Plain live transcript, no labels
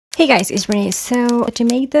Hey guys, it's Renee. So to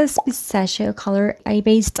make this pistachio color, I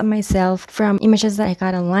based myself from images that I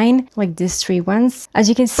got online, like these three ones. As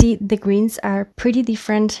you can see, the greens are pretty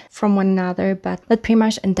different from one another, but pretty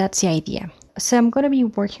much, and that's the idea. So I'm going to be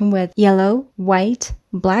working with yellow, white,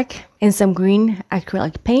 black, and some green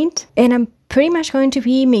acrylic paint. And I'm pretty much going to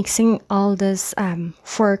be mixing all these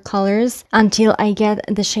four colors until I get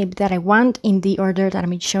the shape that I want in the order that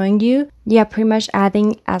I'm showing you. Yeah, pretty much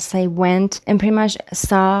adding as I went and pretty much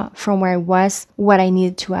saw from where I was what I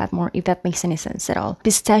needed to add more, if that makes any sense at all.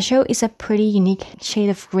 Pistachio is a pretty unique shade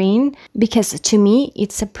of green because to me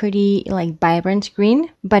it's a pretty like vibrant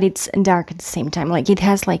green, but it's dark at the same time. Like it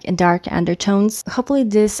has like a dark undertones. Hopefully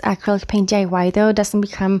this acrylic paint DIY though doesn't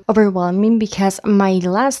become overwhelming because my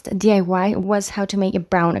last DIY was how to make a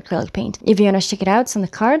brown acrylic paint. If you want to check it out, it's on the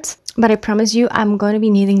cards. But I promise you, I'm going to be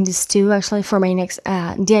needing this too actually for my next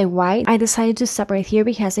DIY. I decided to stop right here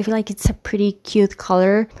because I feel like it's a pretty cute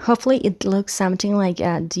color. Hopefully it looks something like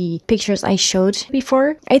the pictures I showed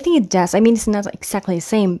before. I think it does. I mean, it's not exactly the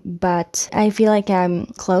same, but I feel like I'm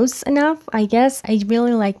close enough, I guess. I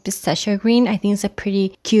really like pistachio green. I think it's a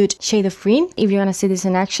pretty cute shade of green. If you want to see this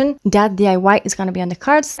in action, that DIY is going to be on the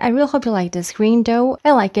cards. I really hope you like this green though.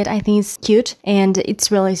 I like it. I think it's cute and it's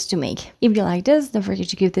really easy to make. If you like this, don't forget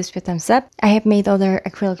to give this a thumbs up. I have made other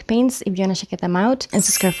acrylic paints if you want to check them out and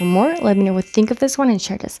subscribe for more. Let me know what you think of this one and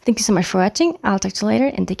share this. Thank you so much for watching. I'll talk to you later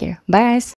and take care. Bye guys.